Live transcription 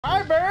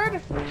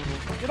bird!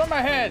 Get on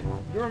my head!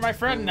 You're my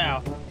friend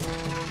now.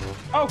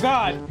 Oh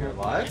god! You're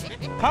alive?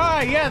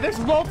 Hi, yeah, there's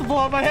multiple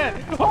on my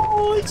head!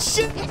 Holy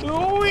shit!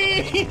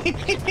 Wee!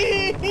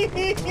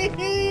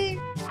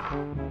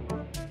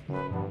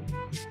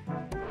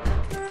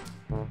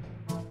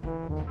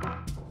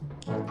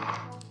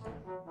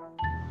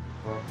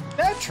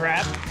 That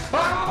trap!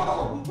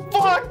 Oh!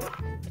 Fuck!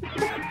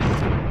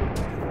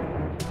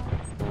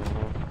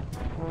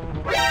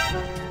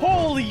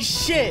 Holy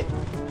shit!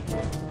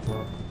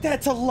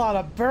 That's a lot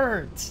of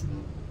birds!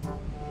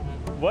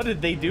 What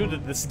did they do to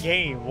this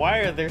game? Why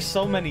are there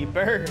so many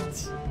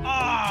birds?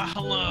 Ah,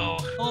 hello.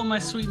 Hello, my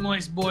sweet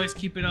moist boys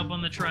keeping up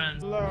on the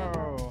trends.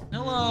 Hello.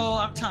 Hello,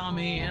 I'm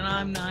Tommy, and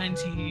I'm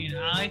 19.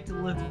 I like to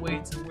lift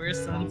weights and wear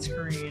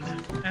sunscreen.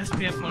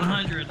 SPF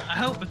 100. I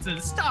hope it's in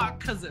stock,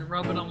 because it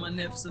rub it on my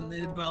nips and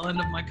the bell end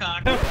of my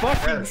cock.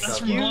 Fucking That's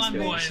from Blonde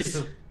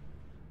Boys.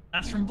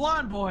 That's from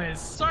Blonde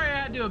Boys. Sorry I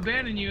had to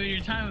abandon you in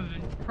your time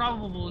of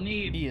probable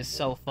need. He is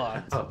so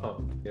fucked.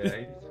 Oh, yeah,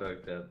 he's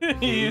fucked up.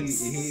 He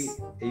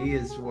He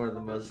is one of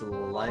the most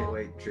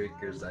lightweight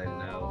drinkers I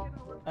know.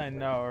 I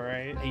know,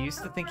 right? I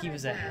used to think he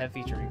was a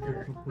heavy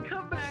drinker.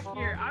 Come back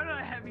here. I'm not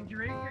a heavy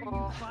drinker,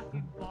 you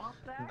fucking boss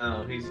ass.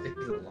 No, he's a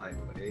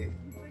lightweight.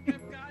 You think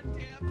I'm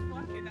goddamn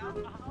fucking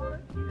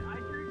alcoholic? I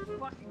drink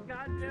fucking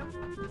goddamn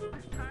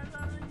 6 times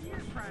out of the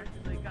year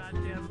practically,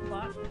 goddamn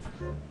fuck.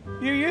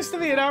 You used to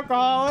be an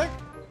alcoholic?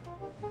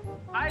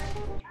 At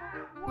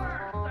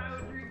worst, I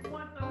would drink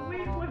once a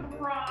week with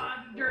Rod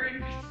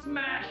during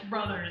Smash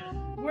Brothers.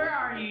 Where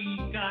are you,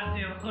 you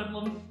goddamn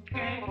hoodlums,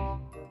 okay?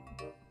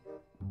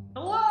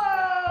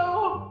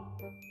 Hello?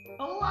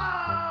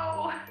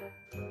 Hello?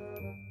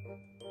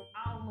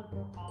 I'll look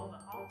for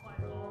I'll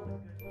find all the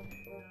good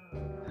shit.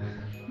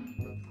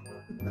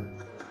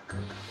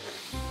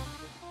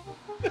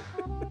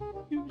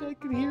 Dude, I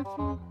can hear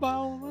from a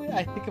mile away.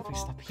 I think if we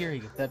stop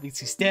hearing it, that means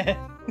he's dead.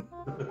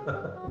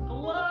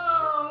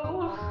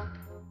 Hello?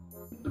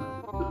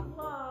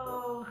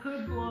 Hello,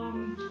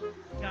 hoodlums.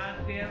 God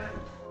damn it.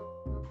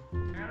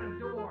 Out a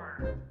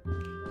door.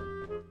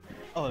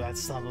 Oh, that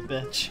son of a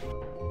bitch.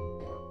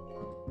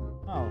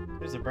 Oh,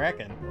 there's a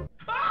bracken.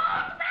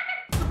 Ah,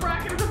 the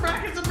bracken, the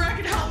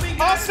bracken, help me,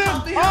 guys. Austin!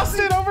 Help me, help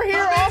Austin, me. over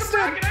here, Help me, Austin!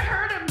 The bracken, I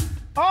heard him.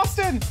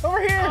 Austin, over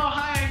here! Oh,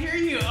 hi, I hear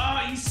you.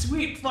 Oh, you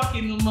sweet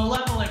fucking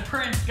malevolent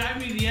prince. Guide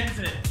me to the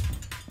exit.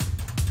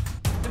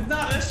 It's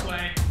not this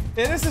way.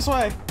 It is this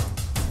way.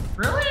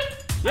 Really?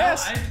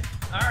 Yes.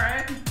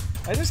 Alright.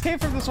 I just came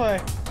from this way.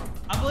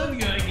 I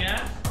believe you, I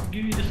guess. I'll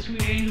give you the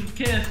sweet angel's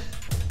kiss.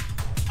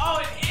 Oh,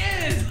 it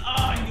is!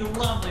 Oh, you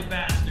lovely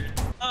bastard.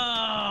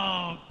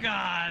 Oh,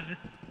 God.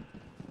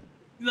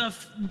 The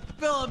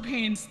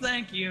Philippines,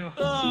 thank you.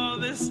 Oh,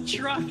 this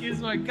truck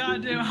is my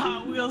goddamn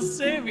Hot Wheels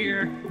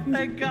savior.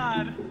 Thank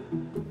God.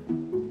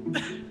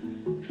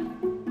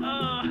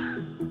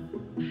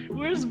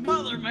 Where's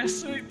Butler, my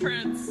sweet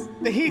prince?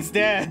 He's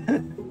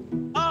dead.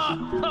 Oh,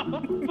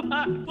 fuck.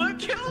 What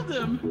killed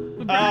him?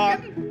 The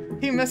bracken?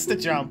 He missed a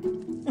jump.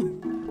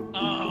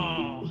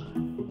 Oh,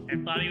 I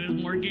thought he was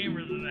more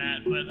gamer than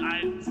that, but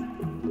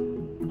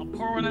I'll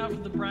pour one out for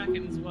the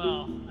bracken as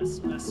well. I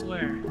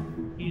swear,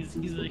 he's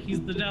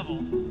the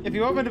devil. If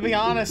you want me to be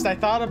honest, I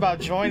thought about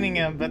joining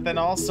him, but then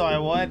also I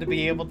wanted to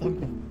be able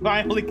to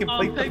finally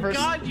complete the thank first.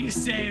 God you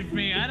saved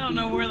me. I don't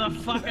know where the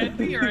fuck I'd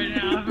be right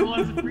now if it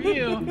wasn't for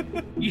you.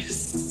 You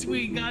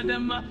sweet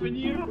goddamn muffin,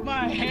 you.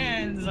 My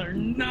hands are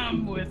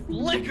numb with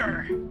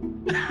liquor.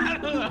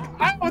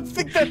 I don't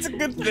think that's a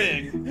good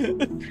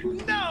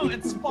thing. No,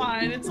 it's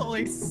fine. It's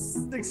only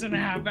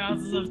 6.5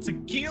 ounces of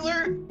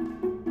tequila.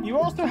 You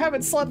also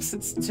haven't slept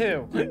since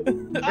 2. Or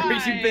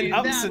you've been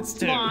up since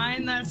 2. That's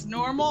fine. That's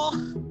normal.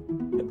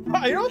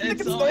 I don't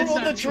think it's normal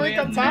to drink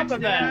on top of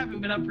that. I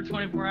haven't been up for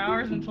 24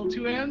 hours until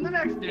 2 a.m. the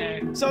next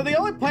day. So the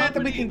only plant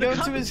that we can go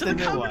to is the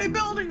new company one.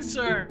 building,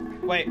 sir.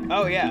 Wait,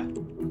 oh yeah.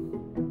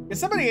 Can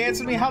somebody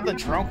answer me how the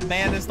drunk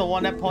man is the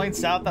one that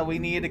points out that we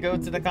needed to go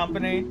to the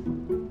company?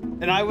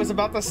 And I was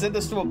about to send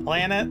us to a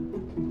planet?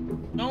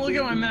 Don't look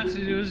at my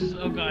message. It was just,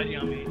 oh god,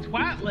 yummy.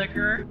 Twat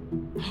liquor.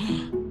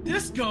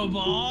 Disco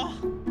ball.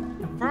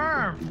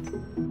 Confirm.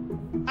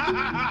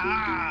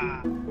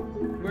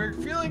 We're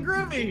feeling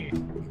groovy.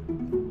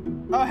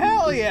 Oh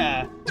hell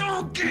yeah!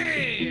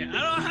 Donkey! I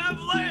don't have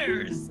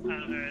layers.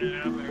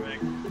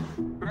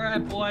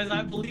 Alright, boys,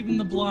 I believe in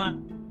the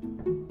blind.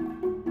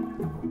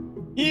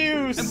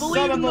 You I son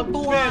believe of in the a bitch!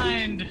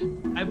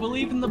 blind. I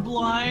believe in the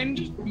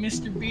blind.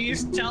 Mr.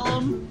 Beast, tell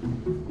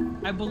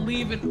him. I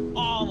believe in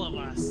all of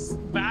us.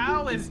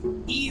 Bow is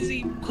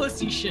easy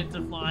pussy shit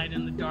to find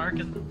in the dark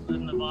and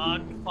in the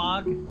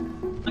fog.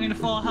 I'm gonna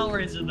follow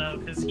Hellraiser though,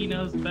 because he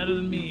knows better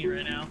than me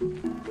right now.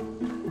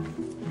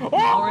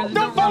 Oh!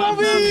 Don't follow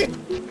me!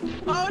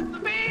 Oh, it's the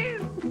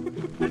bees!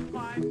 That's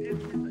fine.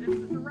 It's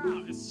the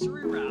route. It's the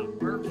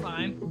reroute. We're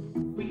fine.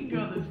 We can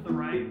go to the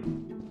right,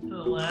 to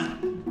the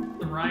left,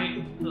 the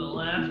right, to the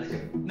left.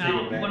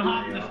 Now, one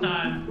hop this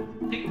time.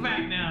 Take it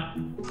back now.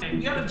 Okay,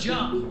 we gotta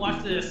jump.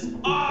 Watch this.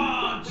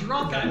 Oh,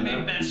 drunk I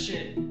made that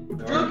shit.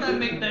 Look, I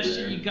make that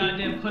shit, you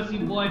goddamn pussy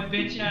boy,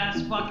 bitch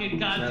ass, fucking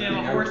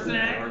goddamn horse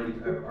neck.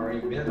 I've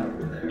already been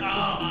over there.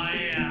 Oh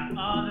yeah.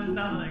 Oh, there's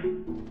nothing.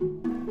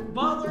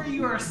 Butler,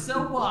 you are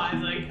so wise.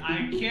 Like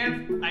I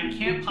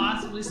can't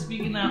possibly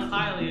speak enough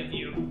highly of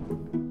you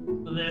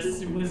for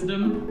this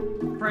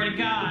wisdom. Pray to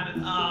God.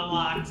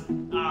 Locked.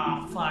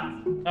 Oh fuck.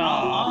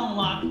 I'll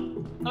unlock.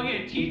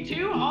 Okay,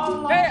 T2. I'll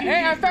unlock.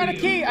 Hey, I T2 found for a you.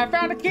 key. I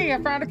found a key.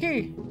 I found a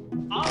key.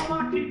 I'll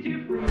unlock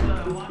T2 for you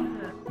though. Watch this.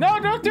 No,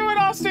 don't do it,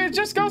 Austin. It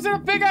just goes in a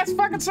big ass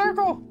fucking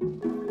circle.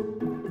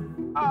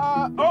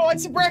 Oh, I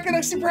see bracket.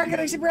 I see bracket.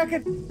 I see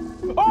bracket.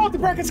 Oh, the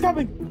bracket's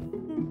coming.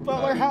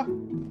 Butler, how?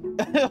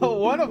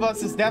 One of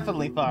us is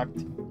definitely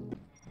fucked.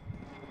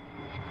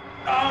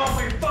 Oh,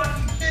 you're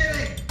fucking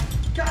kidding!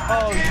 God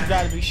Oh, damn you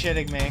gotta be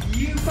shitting me.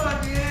 You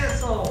fucking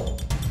asshole!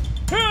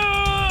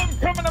 I'm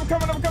coming. I'm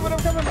coming. I'm coming. I'm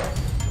coming.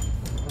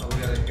 Oh,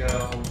 we gotta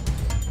go.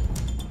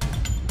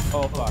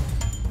 Oh fuck.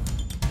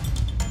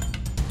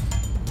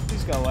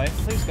 Please go away.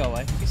 Please go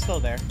away. He's still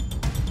there.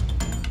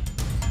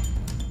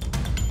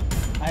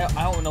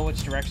 I don't know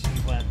which direction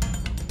he went.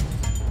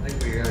 I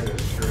think we gotta go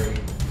straight.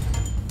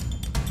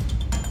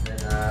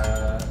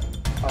 And,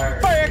 fire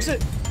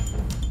exit!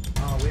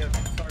 Oh, we have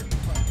starting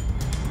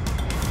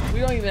fucking. We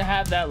don't even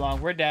have that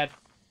long. We're dead.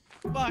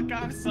 Fuck,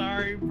 I'm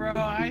sorry, bro.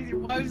 I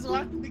was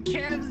watching the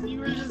cams and you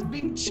were just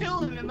being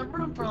chilling in the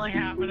room for like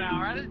half an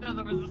hour. I didn't know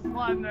there was a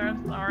slime there.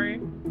 I'm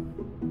sorry.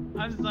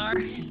 I'm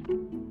sorry.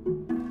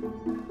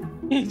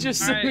 He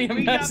just sent me a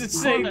we got message the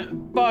saying,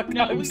 quota. fuck,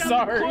 No, I'm we got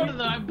sorry. The quota,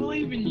 though. I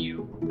believe in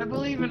you. I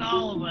believe in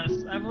all of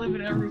us. I believe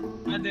in every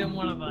goddamn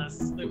one of us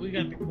that we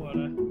got the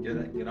quota.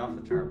 Get off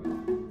the turbo.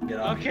 Get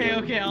off.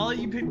 Okay, I'll let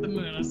you pick the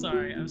moon. I'm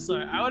sorry.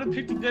 I would have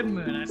picked a good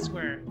moon, I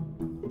swear.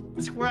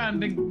 I swear on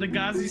the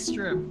Gazi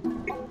Strip.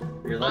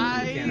 You're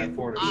lucky you can't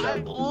afford a I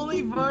shovel.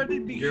 only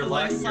voted because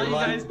I saw you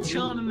guys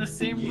chilling in the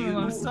same room.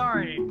 I'm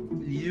sorry.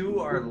 You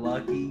are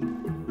lucky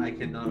I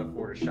cannot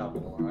afford a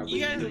shovel. Or I would You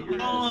guys kill your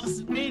ass.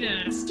 almost made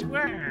it, I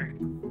swear.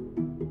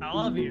 I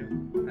love you.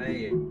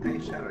 Hey,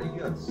 Shadow, you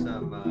got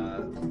some,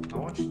 I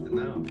want you to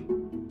know.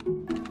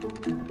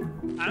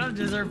 I don't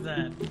deserve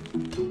that.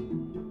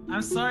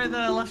 I'm sorry that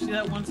I left you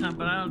that one time,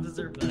 but I don't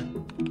deserve that.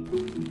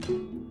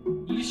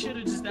 You should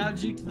have just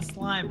out-juked the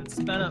slime and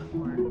sped up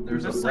more.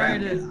 There's I'm a sorry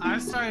bracket. I'm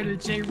sorry to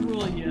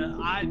J-Rule you.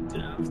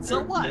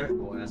 So what?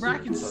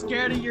 Bracket's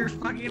scared of your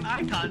fucking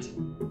eye contact.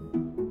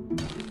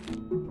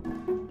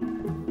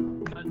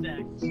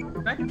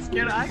 Bracket's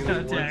scared of eye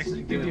contact.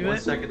 You can do 1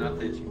 it. second, I'll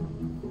hit you.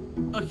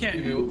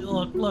 Okay,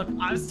 look,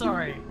 I'm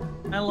sorry.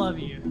 I love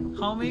you.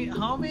 Homie,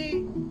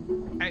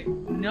 I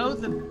know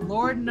the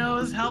Lord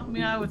knows, help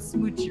me, I would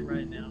smooch you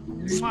right now.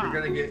 You're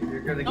gonna get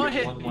Don't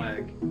hit one me.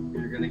 whack.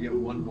 You're gonna get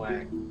one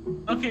whack.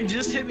 Okay,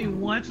 just hit me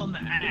once on the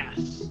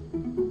ass.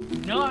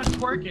 No, I'm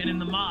twerking in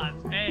the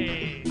mods.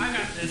 Hey, I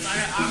got this.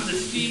 I'm the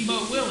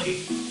Steamboat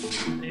Willie.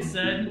 They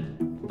said,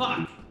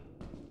 fuck.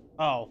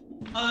 Oh.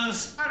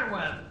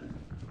 Spiderweb.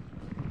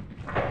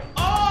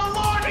 Oh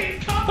Lord,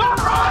 he's coming!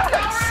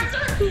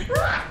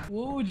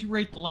 What would you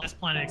rate the last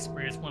Planet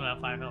experience? 1 out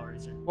of 5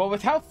 Hellraiser. Well,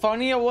 with how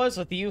funny it was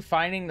with you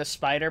finding the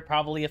spider,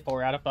 probably a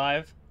 4 out of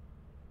 5.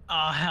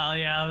 Oh hell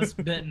yeah, I was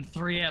betting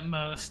 3 at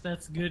most.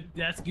 That's good.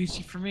 That's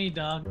Gucci for me,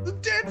 dog. The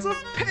dance of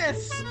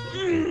piss.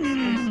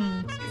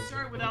 He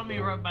started without me,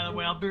 by the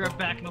way. I'll be right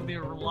back, and I'll be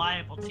a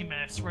reliable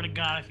teammate. I swear to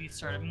God, if he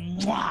started.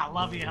 Mwah,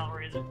 love you,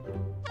 Hellraiser.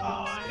 Oh,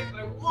 I hit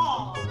my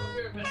wall. I'll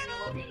be right back.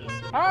 I love you.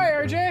 Hi,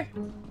 RJ.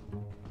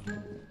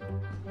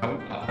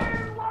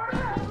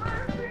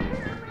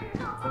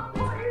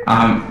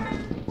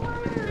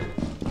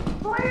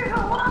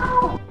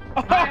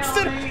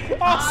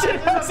 Austin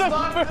has a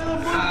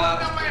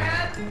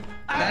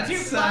I have 2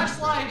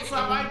 flashlights, so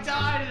I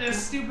died in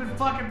this stupid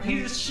fucking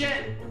piece of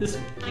shit. This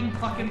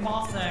fucking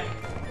ball sack.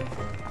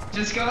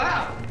 Just go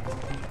out.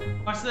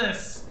 Watch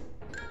this.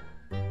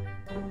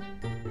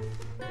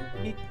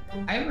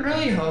 I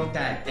really hope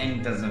that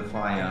thing doesn't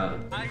fly up.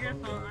 I guess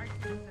I'll.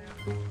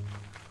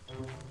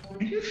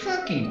 Are you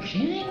fucking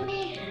kidding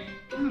me?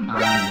 Come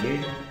on,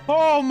 dude.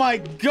 Oh my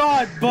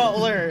God,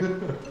 Butler!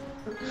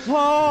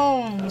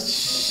 Oh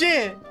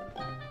shit!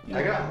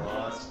 I got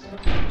lost.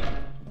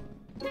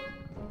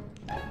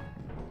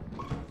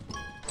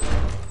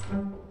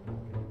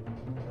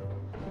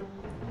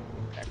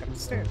 Back up the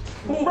stairs.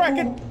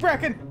 Bracken!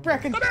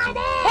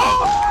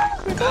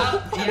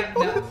 Yeah,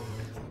 no.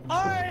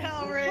 Alright,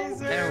 Hellraiser.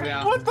 There we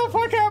go. What the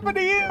fuck happened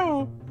to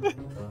you?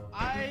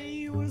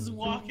 I was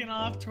walking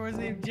off towards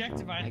the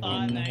objective, I I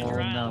thought, can and I hold the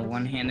drowned.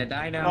 one-handed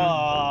item.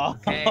 Oh.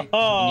 Okay,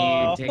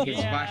 can you take his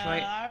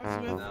flashlight? I was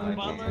with No, I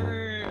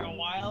Butler a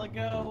while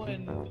ago,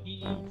 and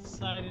he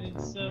decided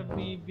instead of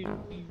me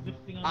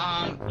lifting on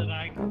the ship that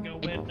I could go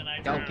with, and I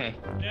drowned. Okay.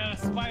 Yeah,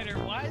 Spider,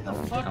 why the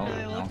fuck No, are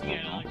they no, looking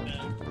at it no. like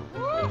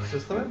that?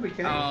 Just the way we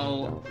came.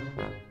 Oh.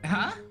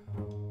 Huh?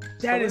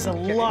 That is a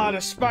lot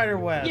of spider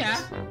webs.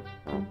 Yeah.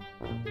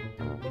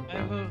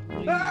 I vote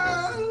leave.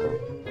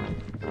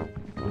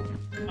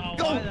 Oh,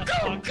 Go, why the go,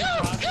 fuck go,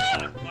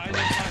 Why the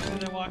fuck did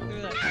they walk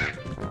through that?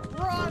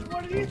 Ron,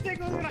 what did you think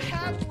was gonna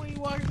happen when you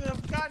walked through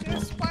the goddamn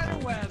spider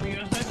web? You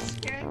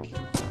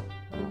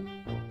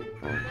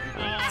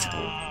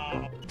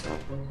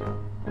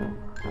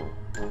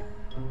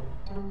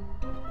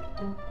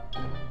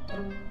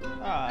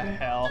Ah,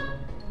 hell.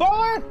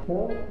 Bar!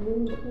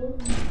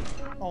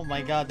 Oh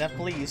my god, that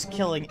flea is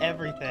killing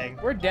everything.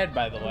 We're dead,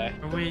 by the way.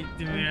 Are we,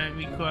 do we not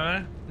be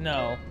quiet?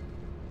 No.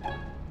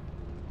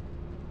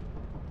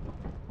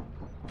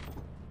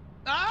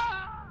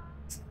 Ah!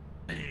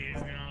 He's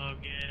gonna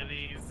get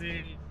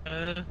easy.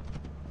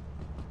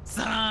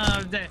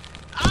 Someday.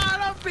 Oh,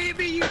 don't beat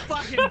me, you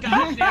fucking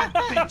goddamn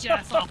bitch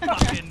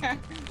ass.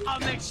 I'll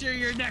make sure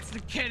your next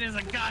of kin is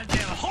a goddamn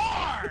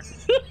whore!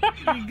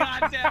 You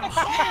goddamn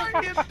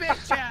whore, you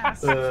bitch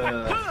ass! Who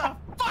the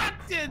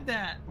fuck did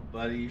that?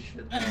 Buddy, you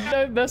should know.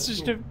 I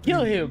messaged him,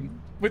 kill him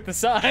with the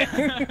sign.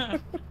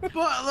 Butler,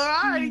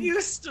 I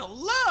used to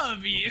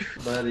love you!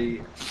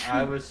 Buddy,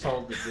 I was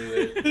told to do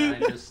it,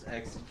 and I just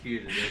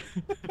executed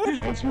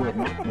it. Once you have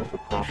not met the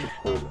profit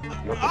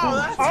quota, your Oh,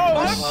 that's Oh,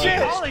 fun.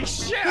 shit. Holy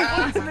shit!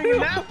 I wasn't thinking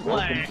that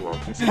play. welcome to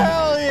our casino.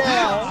 Hell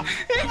yeah!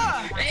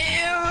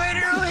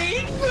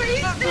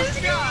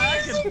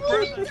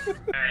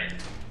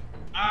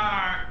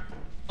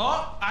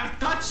 Oh, I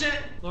touch it!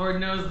 Lord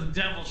knows the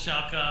devil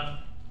shall come.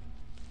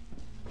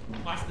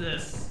 Watch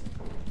this.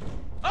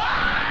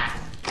 Ah!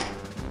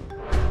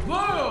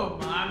 Boom!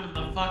 I'm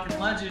the fucking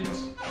legend.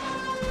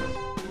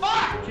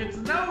 Fuck! It's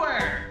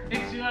nowhere!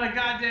 Takes you on a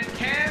goddamn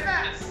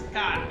canvas!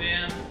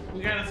 Goddamn.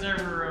 We got a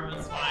server room,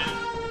 it's fine.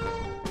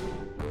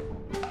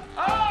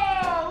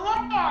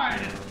 Oh,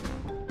 Lord!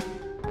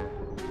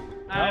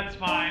 That's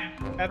fine.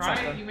 That's right?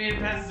 something. You made it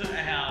past the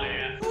hell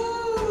yeah.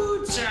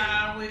 Ooh,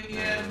 Charlie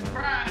and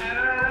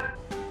Brighter.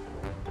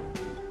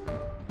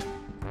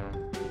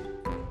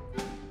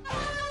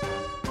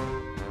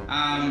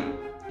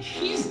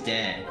 He's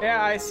dead.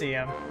 Yeah, I see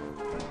him.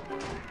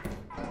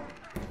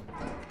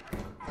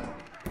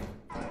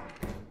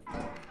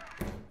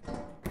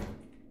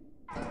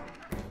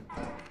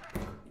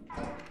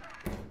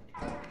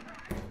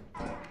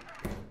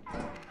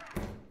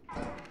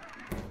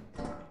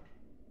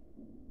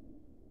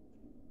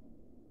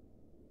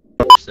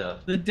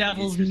 Yourself. The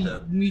devil's Mute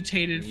yourself.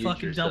 mutated Mute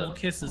fucking yourself. double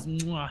kisses.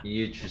 Mwah.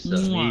 Mute yourself.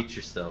 Mwah. Mute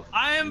yourself.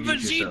 I am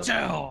Mute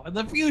yourself. Vegito,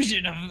 the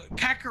fusion of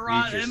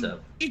Kakarot Mute and yourself.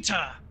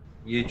 Vegeta.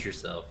 Mute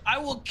yourself. I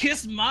will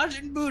kiss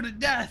Majin Buu to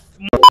death.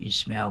 You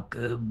smell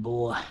good,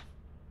 boy.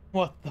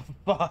 What the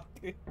fuck?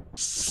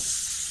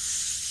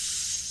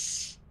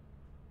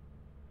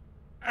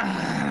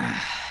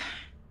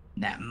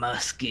 That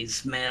musky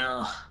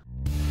smell.